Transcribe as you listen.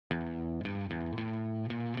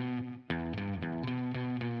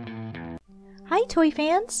Hi toy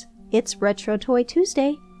fans! It's Retro Toy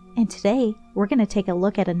Tuesday, and today we're going to take a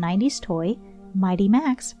look at a 90s toy, Mighty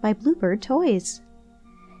Max by Bluebird Toys.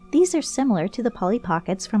 These are similar to the Polly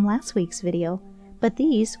Pockets from last week's video, but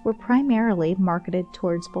these were primarily marketed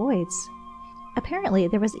towards boys. Apparently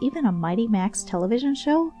there was even a Mighty Max television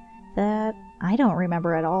show that I don't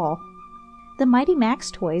remember at all. The Mighty Max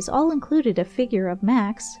toys all included a figure of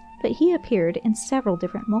Max, but he appeared in several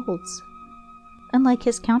different molds. Unlike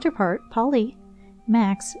his counterpart, Polly,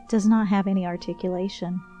 Max does not have any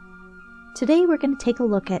articulation. Today we're going to take a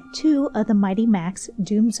look at two of the Mighty Max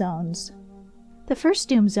Doom Zones. The first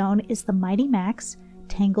Doom Zone is the Mighty Max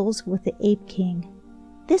Tangles with the Ape King.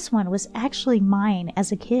 This one was actually mine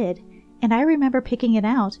as a kid, and I remember picking it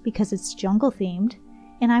out because it's jungle themed,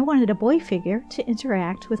 and I wanted a boy figure to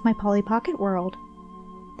interact with my Polly Pocket world.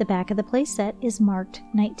 The back of the playset is marked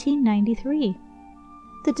 1993.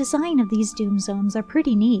 The design of these Doom Zones are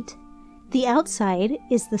pretty neat. The outside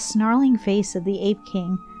is the snarling face of the Ape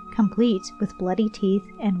King, complete with bloody teeth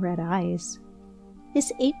and red eyes.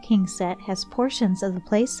 This Ape King set has portions of the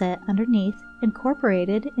playset underneath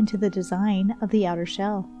incorporated into the design of the outer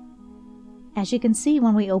shell. As you can see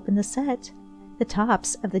when we open the set, the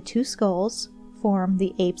tops of the two skulls form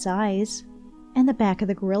the ape's eyes, and the back of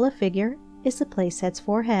the gorilla figure is the playset's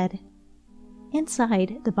forehead.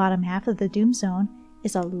 Inside the bottom half of the Doom Zone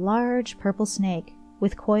is a large purple snake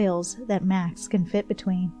with coils that Max can fit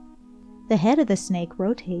between. The head of the snake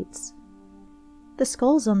rotates. The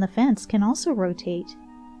skulls on the fence can also rotate.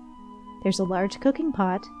 There's a large cooking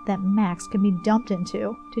pot that Max can be dumped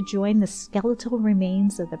into to join the skeletal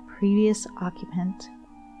remains of the previous occupant.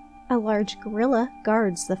 A large gorilla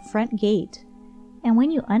guards the front gate, and when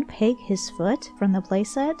you unpeg his foot from the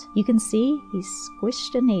playset, you can see he's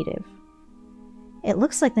squished a native. It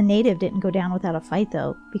looks like the native didn't go down without a fight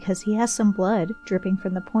though, because he has some blood dripping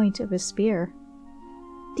from the point of his spear.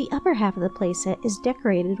 The upper half of the playset is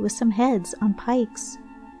decorated with some heads on pikes,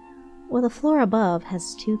 while the floor above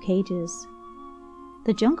has two cages.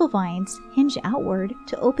 The jungle vines hinge outward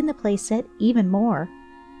to open the playset even more.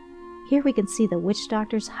 Here we can see the witch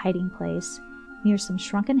doctor's hiding place, near some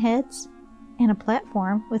shrunken heads and a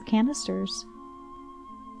platform with canisters.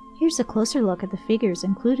 Here's a closer look at the figures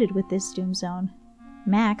included with this Doom Zone.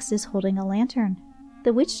 Max is holding a lantern.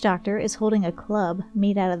 The witch doctor is holding a club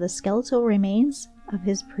made out of the skeletal remains of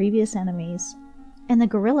his previous enemies. And the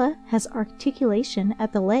gorilla has articulation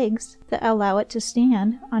at the legs that allow it to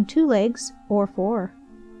stand on 2 legs or 4.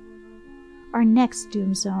 Our next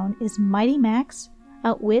Doom Zone is Mighty Max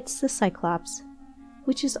Outwits the Cyclops,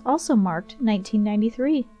 which is also marked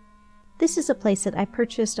 1993. This is a playset I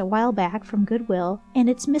purchased a while back from Goodwill, and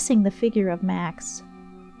it's missing the figure of Max.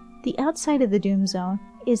 The outside of the Doom Zone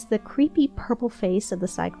is the creepy purple face of the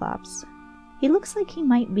Cyclops. He looks like he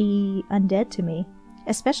might be undead to me,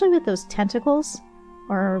 especially with those tentacles,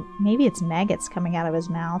 or maybe it's maggots coming out of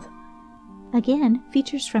his mouth. Again,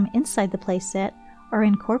 features from inside the playset are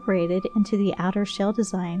incorporated into the outer shell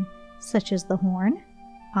design, such as the horn,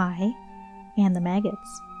 eye, and the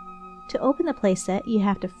maggots. To open the playset, you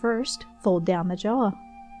have to first fold down the jaw.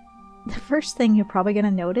 The first thing you're probably going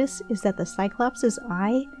to notice is that the Cyclops'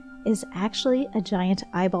 eye is actually a giant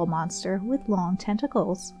eyeball monster with long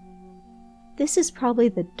tentacles. This is probably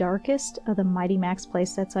the darkest of the Mighty Max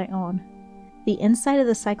playsets I own. The inside of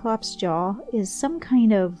the Cyclops' jaw is some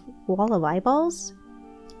kind of wall of eyeballs,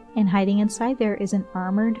 and hiding inside there is an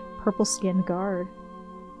armored purple-skinned guard.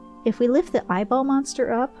 If we lift the eyeball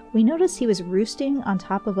monster up, we notice he was roosting on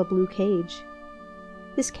top of a blue cage.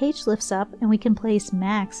 This cage lifts up and we can place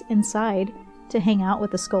Max inside to hang out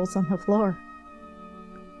with the skulls on the floor.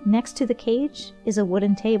 Next to the cage is a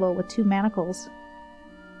wooden table with 2 manacles.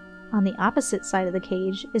 On the opposite side of the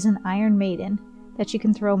cage is an Iron Maiden that you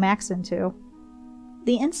can throw Max into.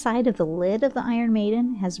 The inside of the lid of the Iron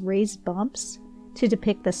Maiden has raised bumps to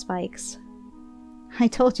depict the spikes. I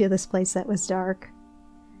told you this playset was dark.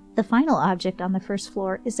 The final object on the first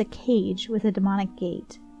floor is a cage with a demonic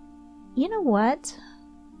gate. You know what?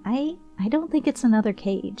 I don't think it's another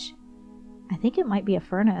cage. I think it might be a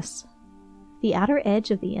furnace. The outer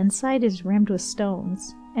edge of the inside is rimmed with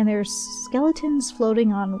stones, and there's skeletons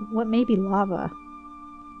floating on what may be lava.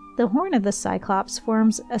 The horn of the Cyclops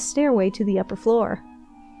forms a stairway to the upper floor.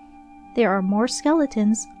 There are more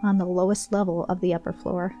skeletons on the lowest level of the upper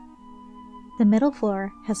floor. The middle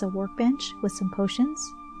floor has a workbench with some potions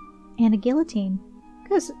and a guillotine.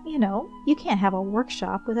 Because, you know, you can't have a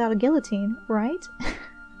workshop without a guillotine, right?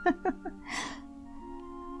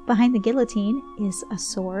 Behind the guillotine is a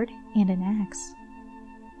sword and an axe.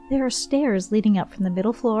 There are stairs leading up from the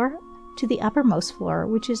middle floor to the uppermost floor,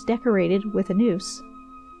 which is decorated with a noose.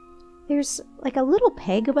 There's like a little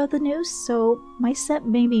peg above the noose, so my set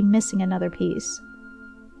may be missing another piece.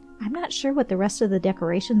 I'm not sure what the rest of the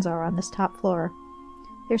decorations are on this top floor.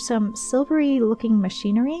 There's some silvery looking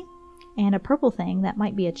machinery and a purple thing that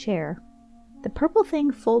might be a chair. The purple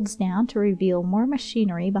thing folds down to reveal more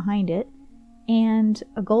machinery behind it and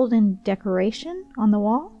a golden decoration on the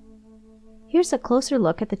wall. Here's a closer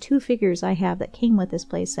look at the two figures I have that came with this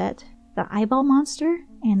playset, the eyeball monster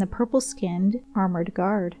and the purple skinned armored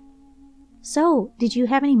guard. So, did you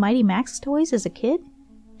have any Mighty Max toys as a kid?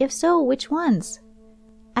 If so, which ones?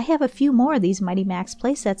 I have a few more of these Mighty Max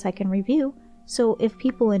playsets I can review, so if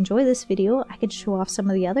people enjoy this video, I could show off some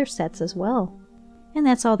of the other sets as well. And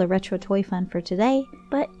that's all the retro toy fun for today,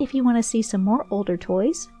 but if you want to see some more older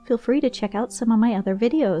toys, feel free to check out some of my other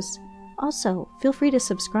videos. Also, feel free to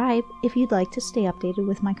subscribe if you'd like to stay updated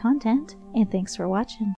with my content, and thanks for watching.